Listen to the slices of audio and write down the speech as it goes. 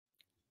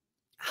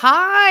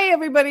Hi,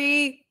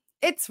 everybody.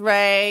 It's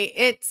Ray.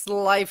 It's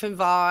Life and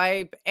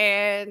Vibe.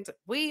 And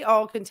we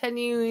are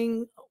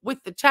continuing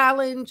with the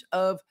challenge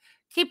of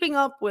keeping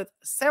up with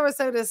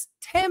Sarasota's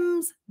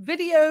Tim's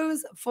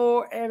videos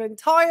for an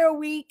entire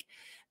week.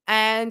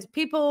 And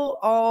people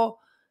are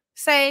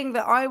saying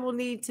that I will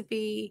need to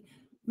be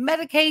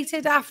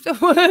medicated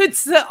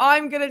afterwards, that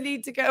I'm going to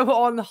need to go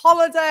on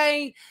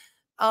holiday.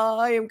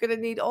 I am going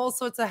to need all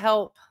sorts of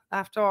help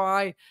after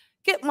I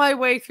get my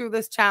way through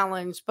this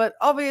challenge. But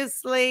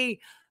obviously,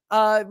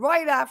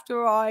 right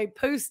after I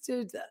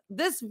posted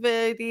this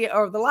video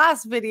or the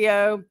last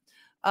video,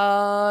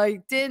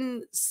 I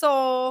didn't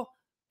saw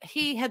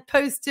he had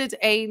posted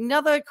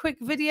another quick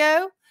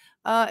video.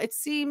 It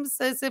seems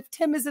as if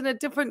Tim is in a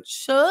different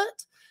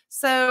shirt.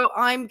 So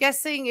I'm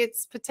guessing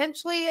it's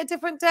potentially a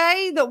different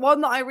day. The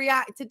one that I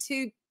reacted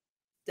to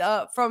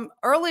from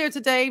earlier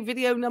today,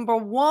 video number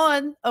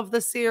 1 of the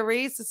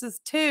series, this is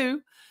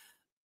 2,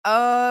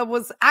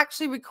 was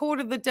actually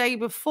recorded the day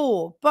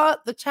before.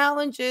 But the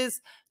challenge is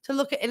to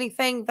look at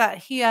anything that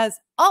he has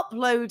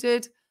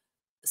uploaded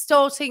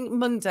starting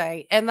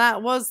Monday. And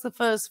that was the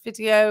first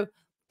video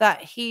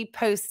that he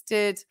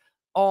posted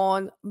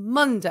on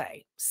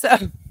Monday. So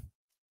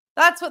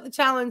that's what the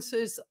challenge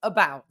is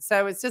about.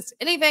 So it's just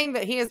anything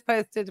that he has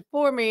posted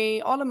for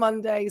me on a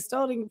Monday,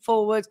 starting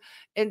forward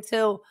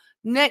until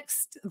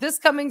this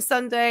coming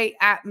Sunday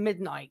at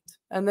midnight.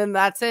 And then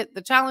that's it.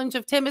 The challenge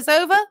of Tim is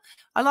over,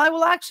 and I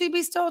will actually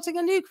be starting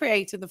a new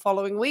creator the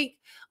following week.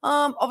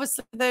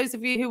 Obviously, those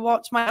of you who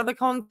watch my other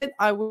content,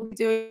 I will be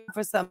doing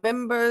for some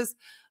members,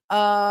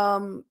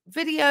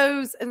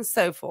 videos and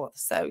so forth.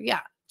 So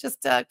yeah,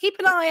 just keep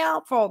an eye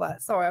out for all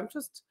that. Sorry, I'm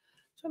just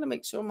trying to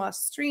make sure my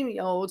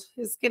StreamYard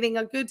is getting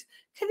a good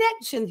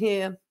connection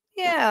here.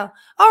 Yeah.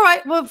 All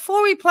right. Well,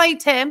 before we play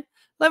Tim,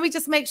 let me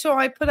just make sure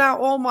I put out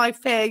all my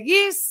fair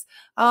use,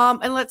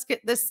 and let's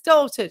get this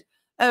started.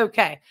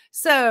 Okay,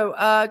 so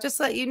just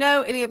to let you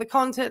know, any of the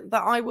content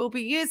that I will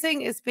be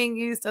using is being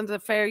used under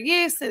fair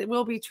use. It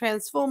will be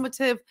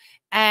transformative,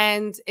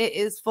 and it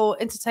is for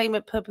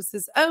entertainment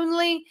purposes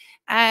only.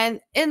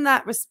 And in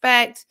that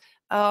respect,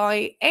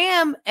 I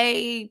am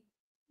a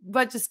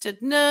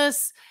registered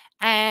nurse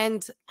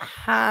and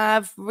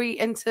have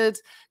re-entered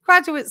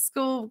graduate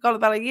school. Got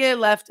about a year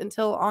left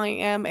until I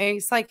am a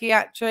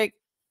psychiatric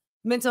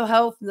mental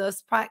health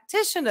nurse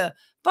practitioner.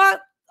 But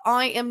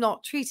I am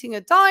not treating or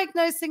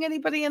diagnosing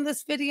anybody in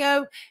this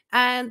video.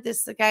 And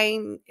this,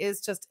 again,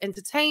 is just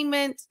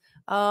entertainment.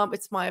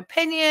 It's my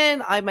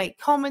opinion. I make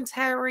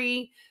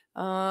commentary.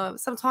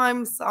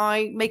 Sometimes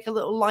I make a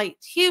little light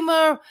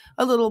humor,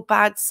 a little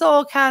bad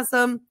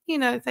sarcasm, you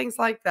know, things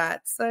like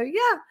that. So,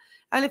 yeah.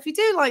 And if you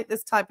do like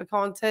this type of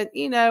content,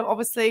 you know,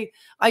 obviously,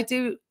 I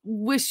do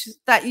wish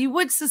that you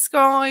would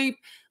subscribe,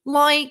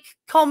 like,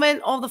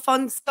 comment, all the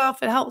fun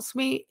stuff. It helps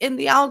me in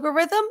the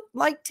algorithm,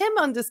 like Tim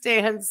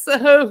understands.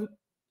 So,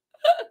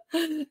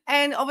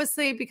 and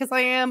obviously, because I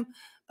am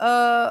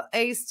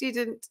a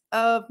student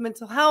of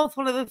mental health,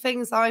 one of the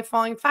things I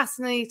find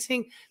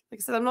fascinating, like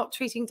I said, I'm not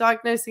treating,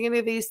 diagnosing any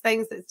of these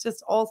things. It's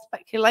just all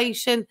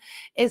speculation.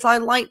 Is I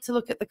like to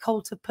look at the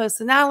cult of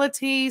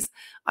personalities.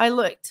 I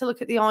like to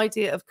look at the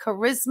idea of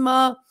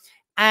charisma.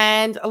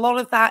 And a lot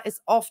of that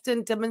is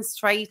often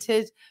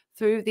demonstrated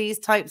through these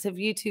types of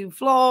YouTube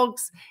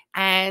vlogs.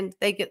 And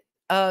they get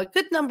a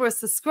good number of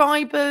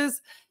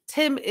subscribers.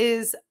 Tim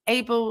is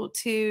able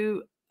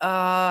to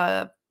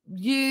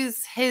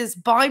use his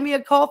buy me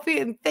a coffee,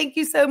 and thank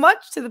you so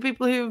much to the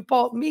people who have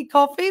bought me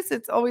coffees.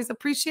 It's always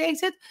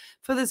appreciated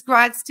for this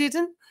grad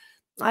student.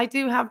 I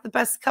do have the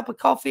best cup of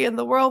coffee in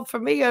the world for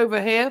me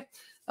over here.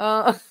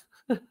 Everyone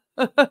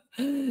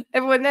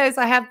knows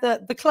I have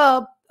the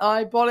club.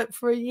 I bought it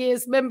for a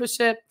year's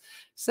membership,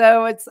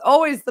 so it's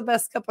always the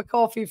best cup of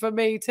coffee for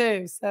me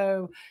too.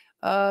 So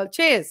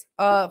cheers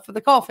for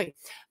the coffee.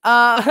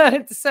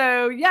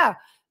 So yeah,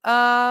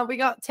 we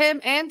got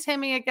Tim and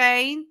Timmy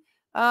again.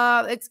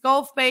 It's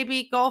Golf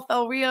Baby, Golf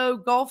El Rio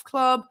Golf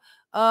Club,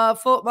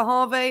 Fort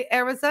Mojave,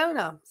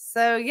 Arizona.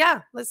 So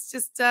yeah, let's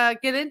just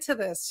get into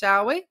this,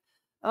 shall we?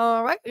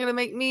 All right, we're going to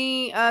make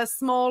me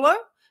smaller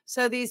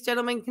so these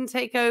gentlemen can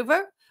take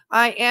over.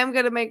 I am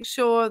going to make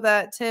sure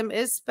that Tim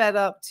is sped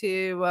up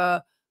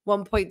to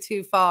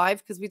 1.25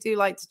 because we do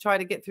like to try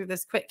to get through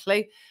this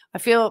quickly. I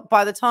feel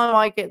by the time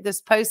I get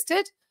this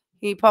posted,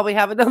 he probably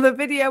have another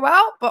video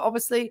out, but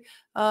obviously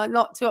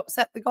not to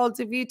upset the gods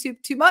of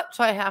YouTube too much.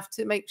 I have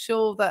to make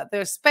sure that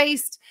they're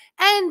spaced.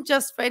 And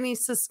just for any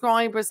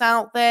subscribers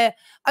out there,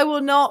 I will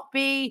not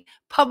be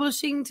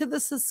publishing to the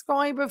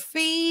subscriber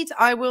feed.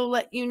 I will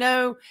let you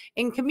know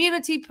in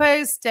community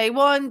posts, day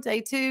 1,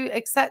 day 2,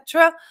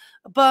 etc.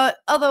 But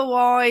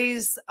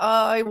otherwise,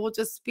 I will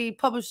just be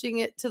publishing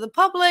it to the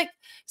public,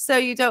 so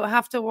you don't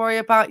have to worry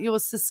about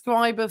your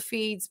subscriber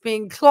feeds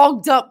being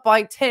clogged up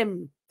by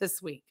Tim this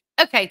week.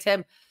 Okay,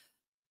 Tim,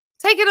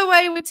 take it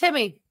away with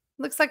Timmy.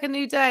 Looks like a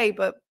new day,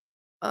 but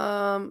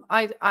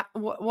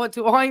what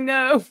do I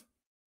know?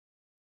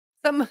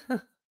 Hey,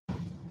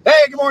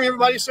 good morning,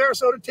 everybody.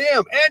 Sarasota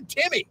Tim and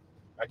Timmy.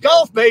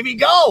 Golf, baby,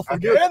 golf.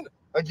 Again?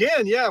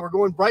 Again, yeah, we're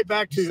going right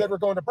back to. You said we're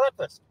going to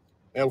breakfast.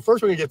 And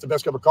first, we're going to get the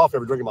best cup of coffee I've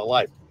ever drank in my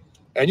life.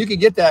 And you can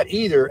get that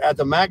either at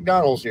the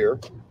McDonald's here,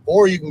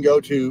 or you can go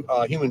to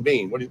Human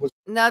Bean.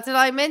 Now, did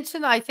I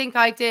mention? I think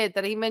I did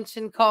that he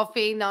mentioned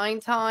coffee 9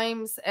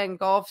 times and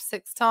golf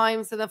 6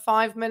 times in a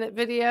 5-minute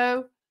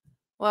video.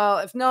 Well,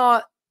 if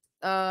not,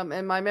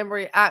 and my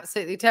memory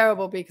absolutely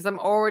terrible because I'm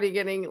already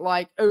getting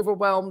like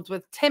overwhelmed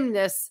with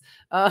Timness.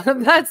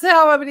 That's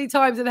how many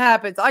times it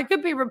happens. I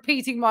could be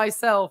repeating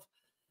myself.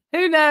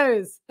 Who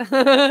knows? What's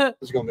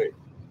it gonna be?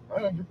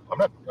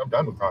 I'm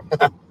done with coffee.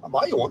 I'll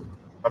buy you one.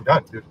 I'm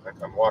done, dude.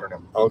 I'm water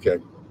now. Okay.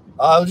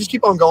 Just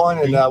keep on going,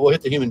 and we'll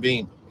hit the Human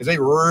Bean because they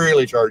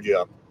really charge you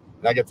up.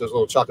 And I get those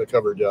little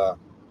chocolate-covered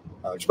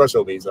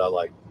espresso beans that I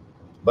like.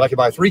 But I can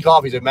buy 3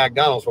 coffees at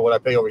McDonald's for what I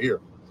pay over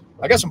here.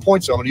 I got some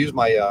points, so I'm going to use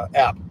my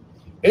app.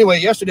 Anyway,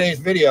 yesterday's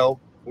video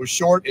was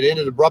short. It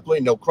ended abruptly.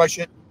 No crush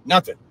it.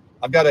 Nothing.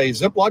 I've got a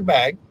Ziploc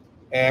bag,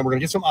 and we're going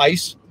to get some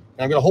ice.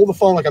 And I'm going to hold the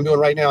phone like I'm doing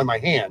right now in my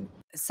hand.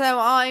 So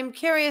I'm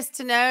curious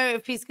to know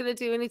if he's going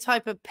to do any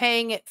type of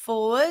paying it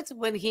forward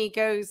when he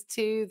goes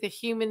to the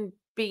Human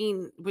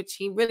Bean, which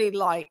he really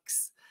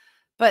likes.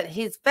 But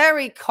he's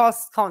very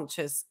cost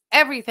conscious.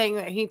 Everything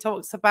that he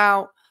talks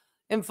about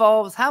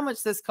involves how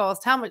much this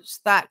cost, how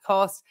much that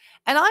cost.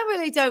 And I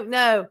really don't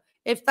know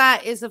if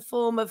that is a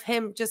form of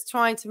him just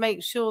trying to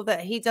make sure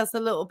that he does a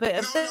little bit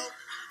of this.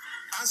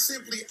 I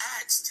simply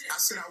asked. I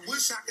said, I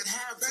wish I could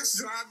have this.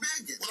 Dry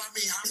begging. Well, I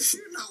mean,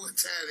 you know what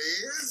that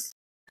is.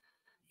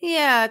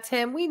 Yeah,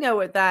 Tim, we know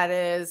what that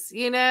is.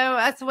 You know,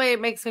 that's the way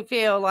it makes me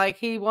feel, like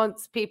he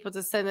wants people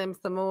to send him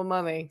some more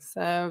money.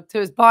 So to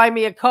his buy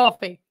me a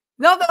coffee.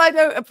 Not that I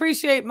don't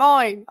appreciate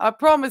mine. I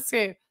promise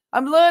you.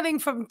 I'm learning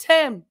from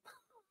Tim.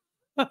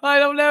 I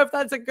don't know if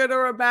that's a good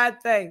or a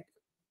bad thing.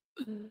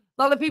 A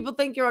lot of people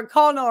think you're a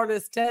con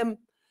artist, Tim.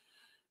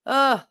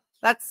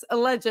 That's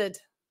alleged.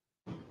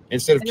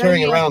 Instead of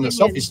carrying around the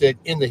selfie stick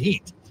in the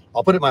heat,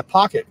 I'll put it in my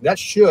pocket. That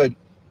should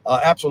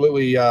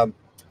absolutely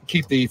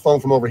keep the phone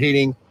from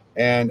overheating,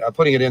 and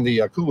putting it in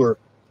the cooler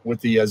with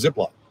the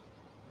Ziploc.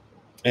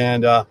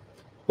 And but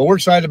we're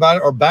excited about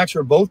it. Our backs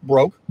are both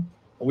broke.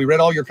 We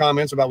read all your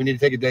comments about we need to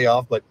take a day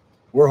off, but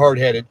we're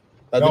hard-headed.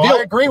 No,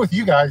 I agree with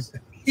you guys.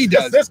 He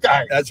does. This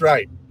guy. That's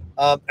right.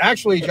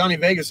 Actually, Johnny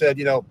Vega said,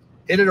 you know,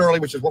 hit it early,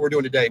 which is what we're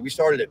doing today. We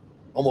started at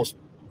almost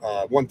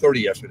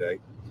 1:30 yesterday,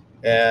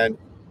 and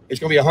it's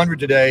going to be 100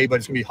 today, but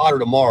it's going to be hotter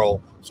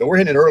tomorrow. So we're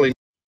hitting it early.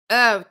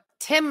 Oh,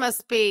 Tim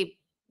must be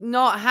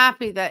not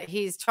happy that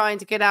he's trying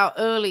to get out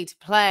early to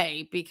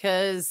play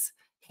because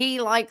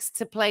he likes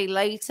to play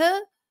later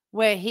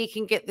where he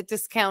can get the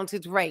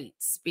discounted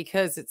rates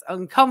because it's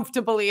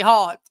uncomfortably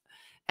hot.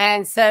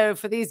 And so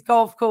for these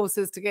golf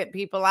courses to get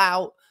people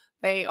out,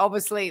 they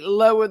obviously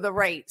lower the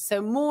rate. So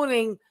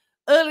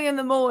early in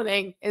the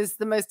morning is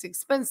the most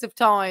expensive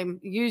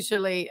time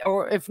usually,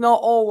 or if not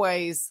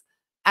always,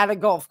 at a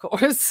golf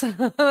course.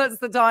 That's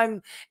the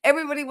time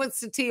everybody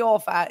wants to tee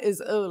off at,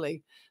 is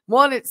early.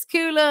 1, it's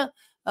cooler.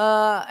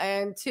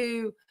 And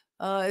 2,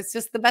 it's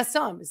just the best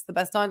time. It's the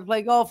best time to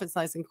play golf. It's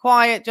nice and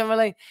quiet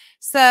generally.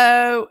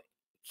 So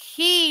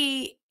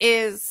he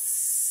is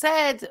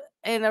said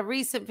in a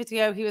recent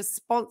video, he was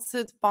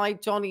sponsored by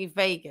Johnny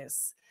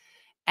Vegas.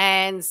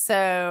 And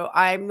so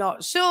I'm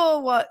not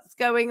sure what's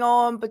going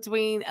on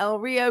between El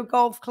Rio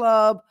Golf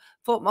Club,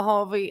 Fort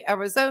Mojave,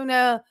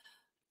 Arizona,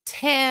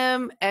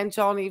 Tim and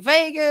Johnny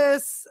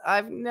Vegas. I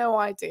have no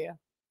idea.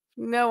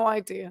 No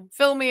idea.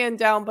 Fill me in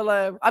down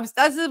below.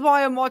 This is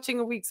why I'm watching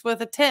a week's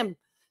worth of Tim,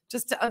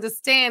 just to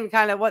understand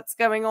kind of what's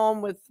going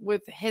on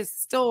with his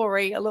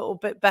story a little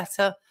bit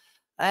better.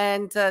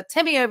 And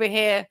Timmy over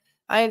here,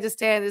 I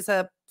understand, is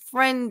a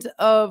friend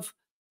of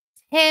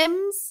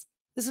Tim's.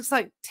 This looks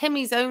like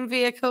Timmy's own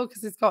vehicle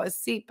because he's got his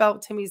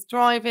seatbelt. Timmy's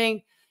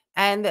driving,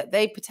 and that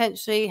they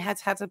potentially had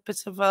a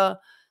bit of a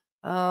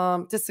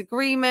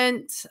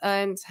disagreement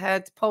and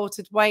had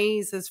parted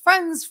ways as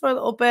friends for a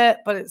little bit,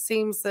 but it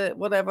seems that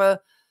whatever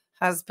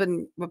has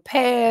been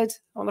repaired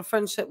on a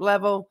friendship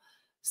level.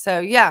 So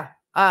yeah,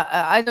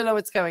 I don't know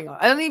what's going on.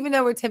 I don't even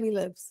know where Timmy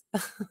lives.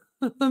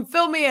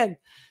 Fill me in.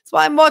 That's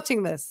why I'm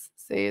watching this.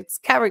 See, it's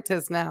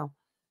characters now.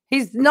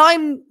 He's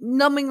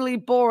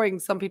numbingly boring,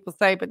 some people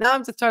say, but now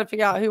I'm just trying to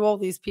figure out who all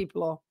these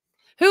people are.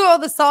 Who are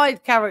the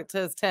side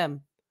characters,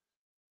 Tim?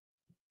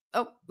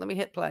 Oh, let me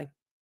hit play.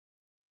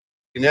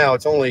 Now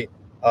it's only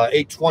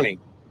 8:20,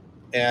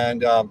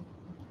 and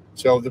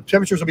so the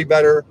temperatures will be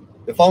better.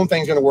 The phone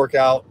thing's going to work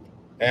out,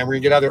 and we're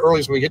going to get out there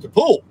early so we get the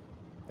pool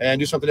and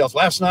do something else.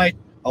 Last night,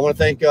 I want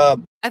to thank.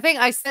 I think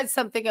I said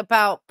something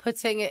about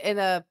putting it in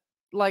a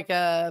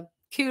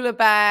cooler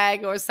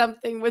bag or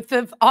something with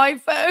the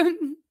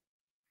iPhone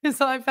because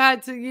I've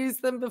had to use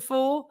them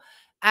before.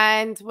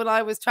 And when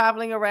I was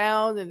traveling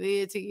around and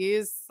needed to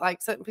use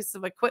like certain pieces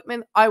of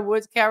equipment, I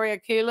would carry a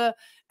cooler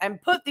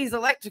and put these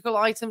electrical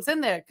items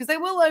in there because they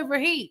will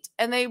overheat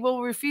and they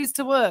will refuse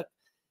to work.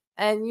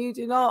 And you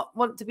do not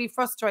want to be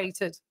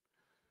frustrated.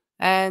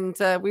 And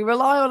we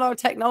rely on our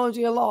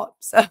technology a lot.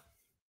 So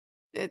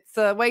it's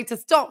a way to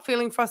stop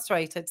feeling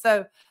frustrated.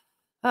 So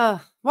Why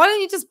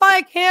don't you just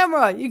buy a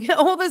camera? You get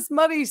all this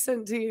money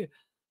sent to you.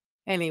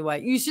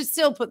 Anyway, you should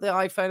still put the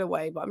iPhone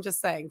away, but I'm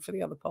just saying for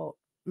the other part.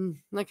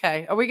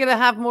 Okay. Are we going to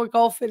have more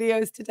golf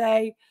videos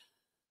today?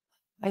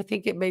 I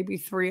think it may be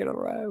 3 in a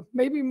row,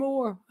 maybe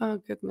more. Oh,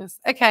 goodness.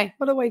 Okay.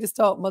 What a way to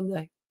start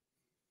Monday.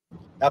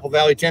 Apple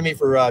Valley Timmy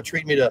for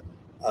treating me to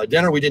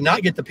dinner. We did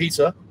not get the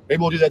pizza. Maybe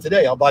we'll do that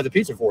today. I'll buy the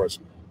pizza for us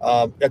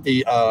at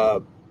the,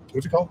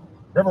 what's it called?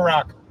 River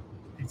Rock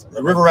Pizza.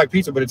 River Rock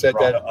Pizza, but it's at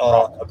that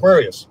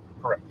Aquarius.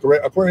 Correct.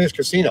 Aquarius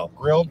Casino.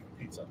 Grilled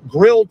pizza.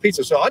 Grilled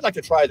pizza. So I'd like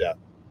to try that.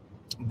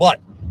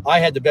 But I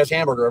had the best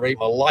hamburger I've ate in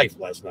my life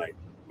last night.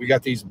 We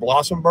got these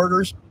Blossom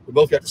burgers. We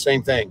both got the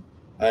same thing.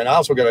 And I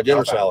also got a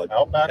dinner salad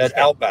at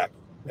Outback.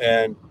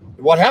 And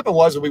what happened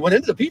was we went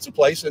into the pizza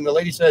place and the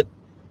lady said,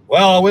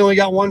 well, we only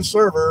got one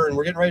server and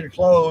we're getting ready to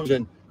close.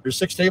 And there's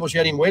 6 tables she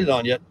hadn't even waited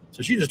on yet.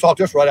 So she just talked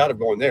us right out of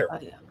going there.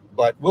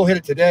 But we'll hit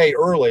it today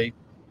early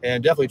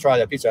and definitely try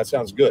that pizza. That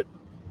sounds good.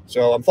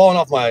 So I'm falling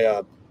off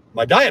my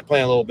my diet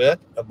plan a little bit.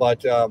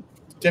 But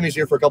Timmy's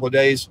here for a couple of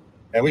days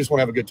and we just want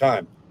to have a good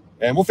time.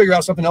 And we'll figure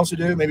out something else to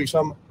do, maybe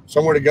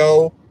somewhere to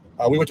go.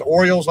 We went to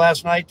Orioles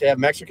last night to have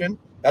Mexican.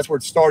 That's where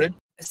it started.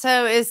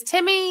 So is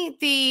Timmy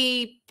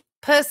the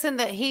person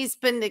that he's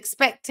been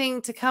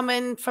expecting to come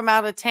in from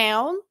out of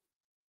town?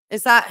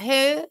 Is that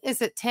who?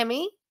 Is it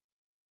Timmy?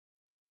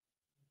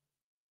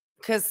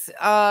 Because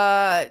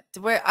I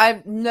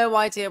have no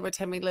idea where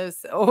Timmy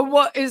lives or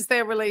what is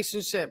their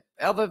relationship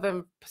other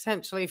than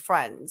potentially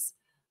friends.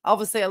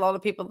 Obviously, a lot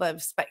of people that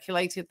have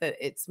speculated that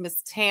it's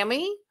Miss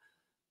Tammy,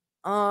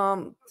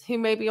 who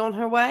may be on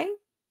her way.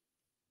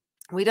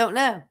 We don't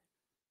know.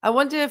 I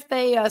wonder if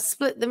they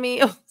split the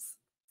meals.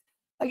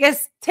 I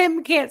guess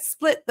Tim can't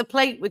split the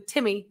plate with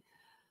Timmy.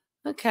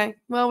 Okay.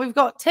 Well, we've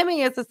got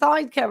Timmy as a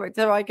side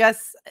character, I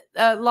guess,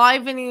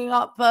 livening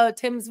up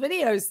Tim's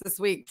videos this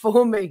week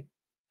for me.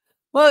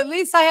 Well, at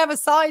least I have a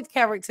side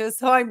character,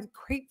 so I'm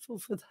grateful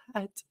for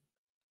that.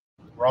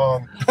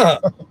 Wrong.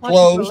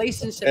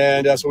 Closed.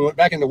 And so we went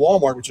back into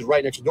Walmart, which is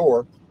right next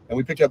door, and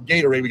we picked up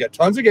Gatorade. We got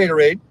tons of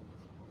Gatorade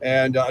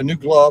and a new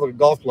glove, a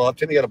golf glove.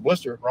 Timmy got a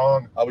blister.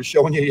 Wrong. I was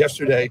showing you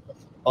yesterday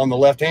on the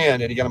left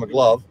hand, and he got him a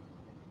glove.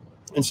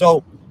 And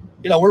so,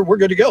 you know, we're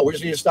good to go. We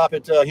just need to stop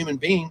at Human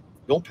Being.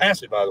 Don't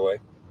pass it, by the way.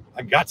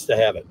 I got to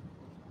have it.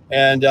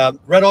 And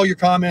read all your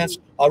comments.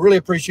 I really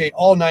appreciate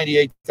all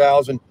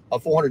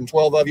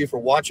 98,412 of you for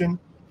watching.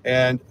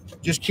 And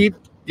just keep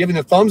giving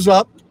a thumbs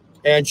up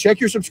and check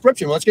your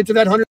subscription. Let's get to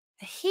that 100.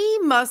 He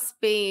must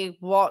be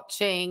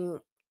watching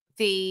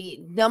the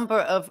number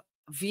of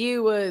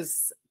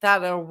viewers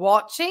that are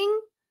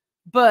watching,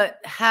 but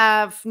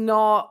have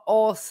not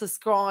all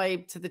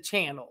subscribed to the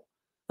channel.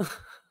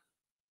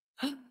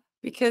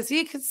 Because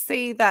you could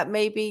see that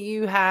maybe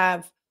you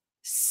have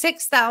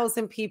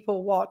 6,000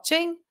 people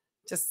watching,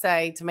 just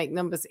say to make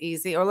numbers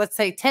easy, or let's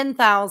say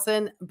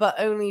 10,000, but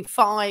only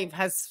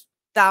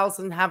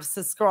 5,000 have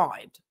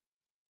subscribed.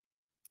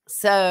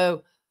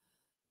 So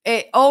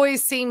it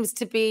always seems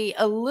to be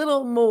a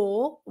little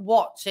more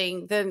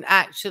watching than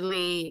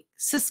actually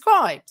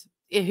subscribed,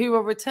 who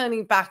are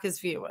returning back as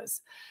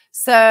viewers.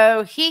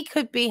 So he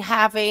could be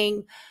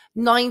having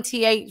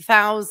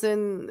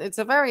 98,000. It's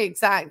a very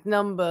exact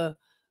number.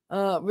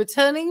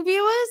 Returning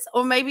viewers,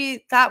 or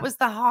maybe that was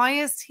the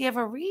highest he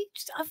ever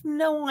reached. I have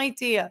no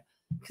idea,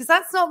 because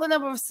that's not the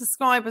number of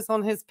subscribers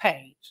on his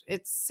page.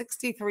 It's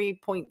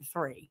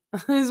 63.3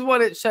 is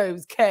what it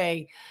shows,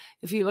 K,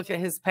 if you look at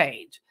his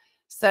page.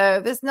 So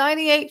this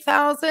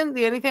 98,000,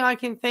 the only thing I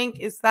can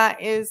think is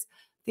that is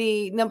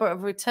the number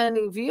of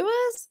returning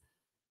viewers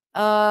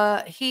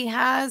he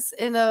has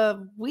in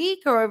a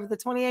week or over the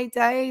 28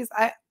 days.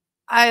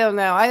 I don't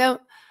know.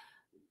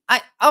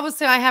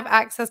 Obviously I have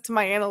access to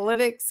my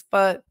analytics,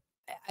 but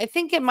I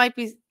think it might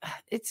be,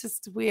 it's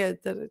just weird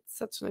that it's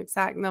such an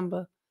exact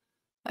number.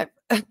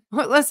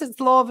 Unless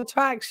it's law of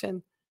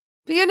attraction.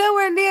 But you're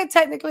nowhere near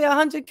technically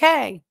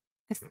 100K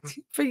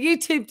for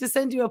YouTube to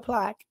send you a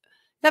plaque.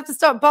 You have to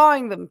start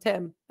buying them,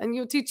 Tim, and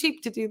you're too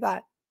cheap to do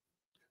that.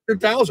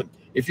 100,000.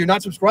 If you're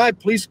not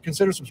subscribed, please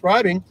consider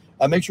subscribing.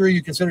 Make sure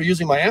you consider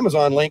using my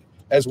Amazon link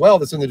as well.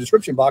 That's in the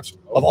description box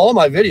of all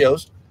my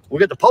videos. We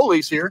got the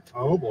police here.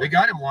 Oh, boy. They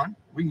got him one.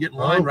 We can get in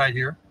line right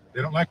here.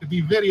 They don't like to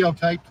be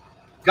videotaped.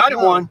 Got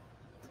him one.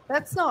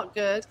 That's not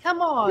good.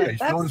 Come on. Yeah, he's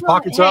That's filling his not,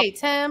 pockets up. Hey,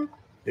 Tim.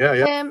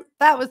 Yeah. Tim,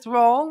 that was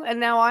wrong. And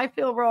now I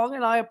feel wrong.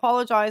 And I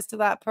apologize to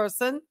that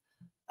person.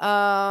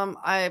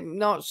 I'm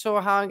not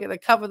sure how I'm going to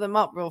cover them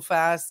up real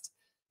fast.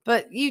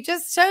 But you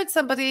just showed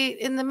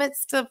somebody in the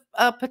midst of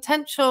a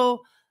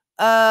potential,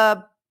 they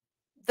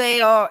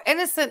are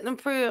innocent and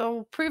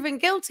proven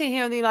guilty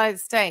here in the United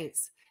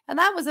States. And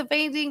that was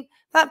evading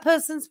that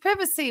person's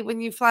privacy when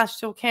you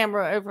flashed your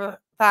camera over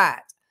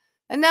that.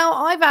 And now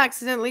I've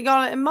accidentally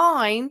got it in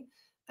mine,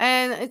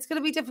 and it's going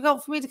to be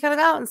difficult for me to cut it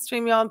out and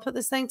StreamYard and put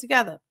this thing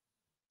together.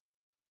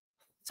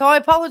 So I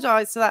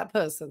apologize to that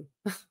person.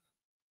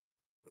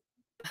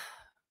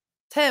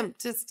 Tim,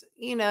 just,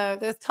 you know,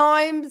 there's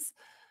times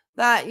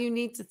that you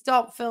need to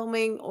stop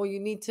filming, or you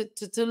need to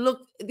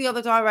look the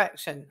other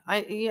direction.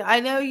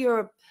 I know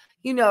you're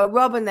you know, a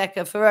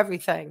rubbernecker for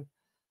everything.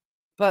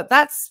 But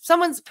that's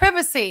someone's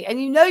privacy,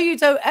 and you know you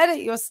don't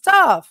edit your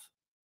stuff.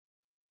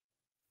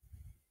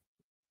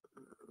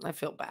 I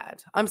feel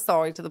bad. I'm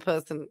sorry to the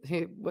person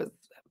who was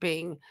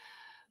being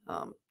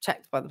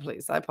checked by the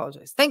police. I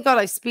apologize. Thank God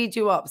I speed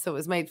you up so it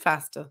was made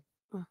faster.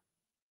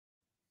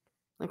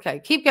 Okay,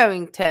 keep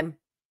going, Tim.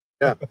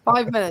 Yeah.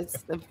 5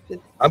 minutes.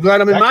 I'm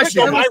glad I'm in That my could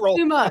go seat. viral.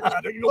 Too much.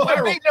 There you go, Look, I'm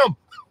viral. beating them.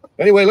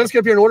 Anyway, let's get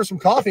up here and order some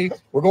coffee.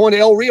 We're going to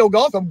El Rio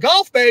Golf.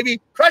 Golf,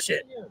 baby. Crush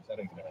it. That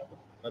ain't gonna happen.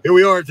 Here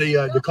we are at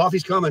the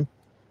coffee's coming.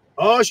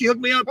 Oh, she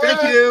hooked me up.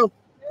 Thank you.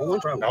 Oh,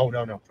 try one. No.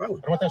 Try one.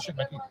 I don't want that shit in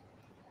my teeth.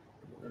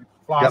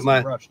 Floss Got my-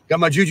 and brush. Got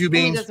my juju He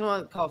beans. doesn't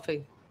want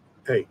coffee.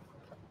 Hey,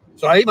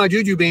 so I ate my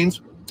juju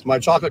beans, my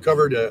chocolate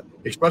covered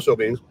espresso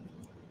beans.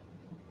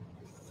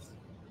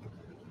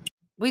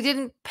 We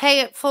didn't pay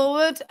it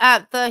forward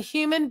at the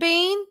Human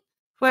Bean,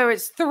 where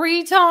it's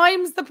 3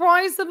 times the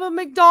price of a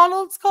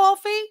McDonald's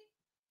coffee.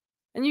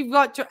 And you've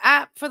got your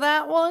app for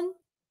that one.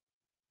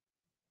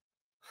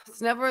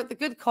 It's never at the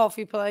good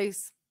coffee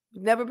place.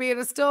 Never be at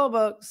a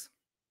Starbucks.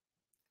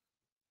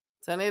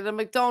 It's only at a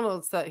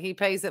McDonald's that he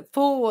pays it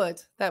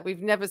forward that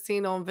we've never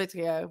seen on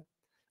video.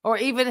 Or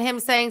even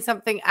him saying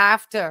something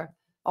after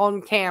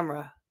on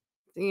camera.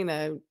 You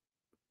know,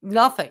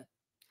 nothing.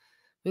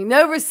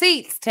 No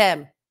receipts,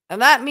 Tim.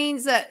 And that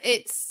means that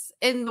it's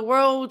in the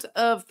world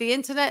of the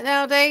internet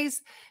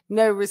nowadays.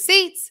 No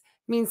receipts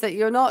means that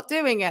you're not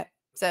doing it.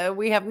 So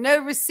we have no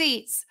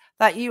receipts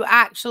that you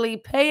actually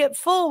pay it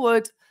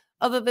forward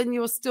other than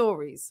your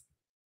stories.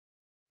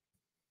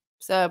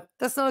 So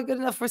that's not a good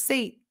enough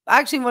receipt. I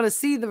actually want to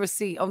see the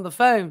receipt on the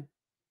phone.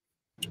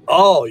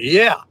 Oh,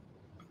 yeah.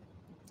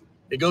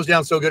 It goes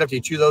down so good after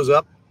you chew those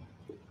up.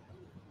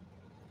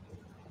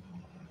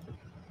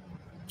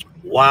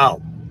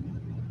 Wow.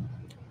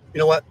 You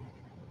know what?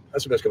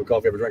 That's the best cup of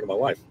coffee I ever drank in my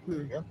life.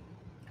 Yeah.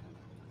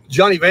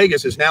 Johnny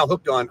Vegas is now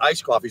hooked on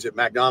iced coffees at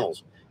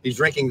McDonald's. He's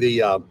drinking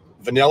the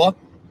vanilla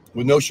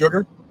with no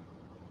sugar.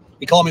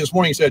 He called me this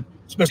morning. He said,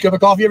 it's the best cup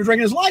of coffee he ever drank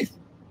in his life.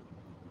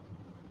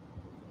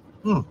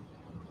 If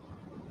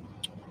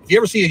you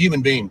ever see a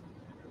human being,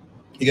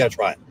 you got to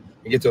try it.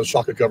 And get those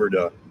chocolate-covered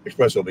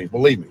espresso beans.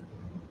 Believe me,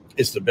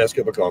 it's the best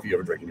cup of coffee you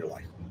ever drink in your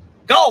life.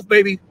 Golf,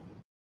 baby.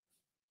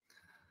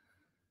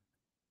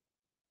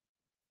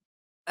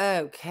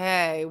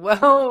 Okay,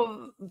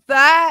 well,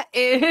 that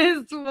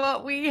is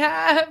what we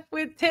have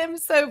with Tim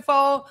so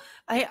far.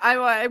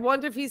 I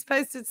wonder if he's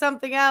posted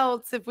something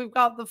else, if we've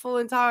got the full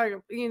entire,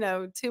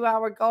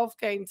 2-hour golf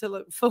game to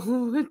look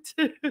forward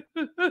to.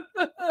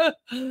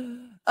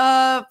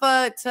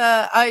 But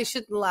I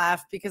shouldn't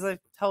laugh because I've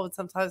told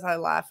sometimes I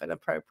laugh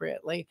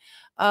inappropriately.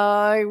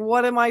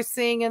 What am I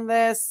seeing in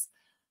this?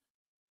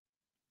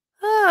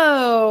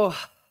 Oh,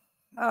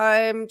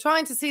 I'm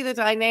trying to see the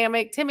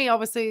dynamic. Timmy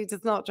obviously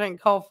does not drink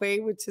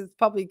coffee, which is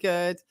probably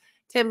good.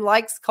 Tim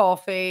likes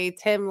coffee.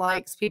 Tim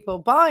likes people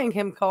buying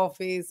him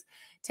coffees.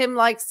 Tim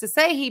likes to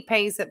say he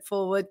pays it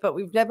forward, but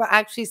we've never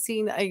actually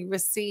seen a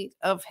receipt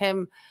of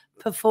him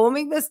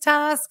performing this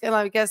task. And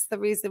I guess the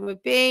reason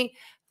would be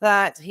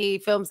that he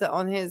films it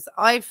on his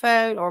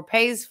iPhone or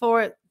pays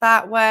for it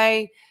that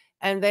way.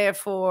 And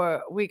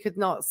therefore, we could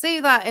not see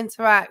that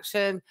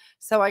interaction.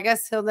 So I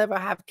guess he'll never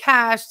have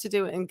cash to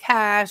do it in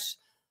cash.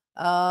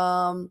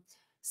 So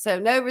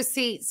no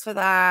receipts for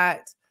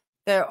that.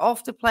 They're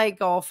off to play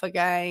golf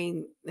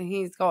again.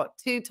 He's got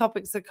 2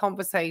 topics of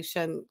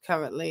conversation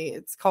currently.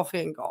 It's coffee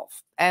and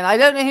golf. And I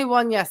don't know who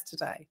won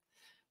yesterday.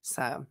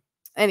 So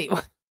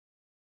anyway.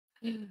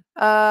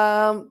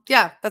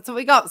 Yeah, that's what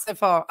we got so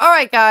far. All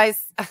right,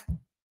 guys.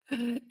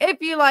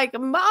 If you like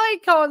my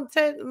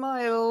content,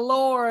 my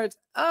Lord,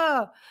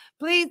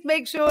 please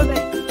make sure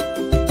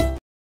that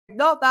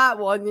not that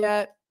one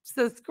yet.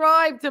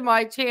 Subscribe to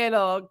my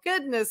channel.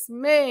 Goodness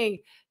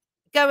me.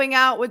 Going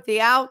out with the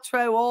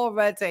outro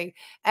already.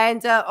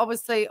 And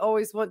obviously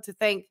always want to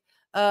thank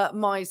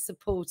my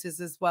supporters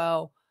as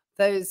well.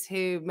 Those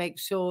who make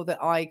sure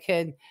that I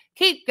can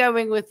keep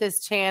going with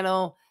this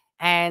channel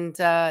and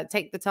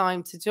take the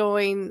time to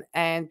join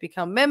and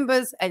become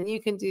members. And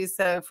you can do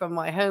so from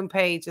my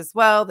homepage as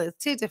well. There's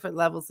 2 different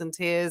levels and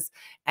tiers.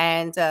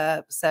 And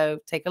so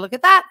take a look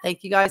at that.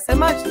 Thank you guys so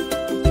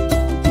much.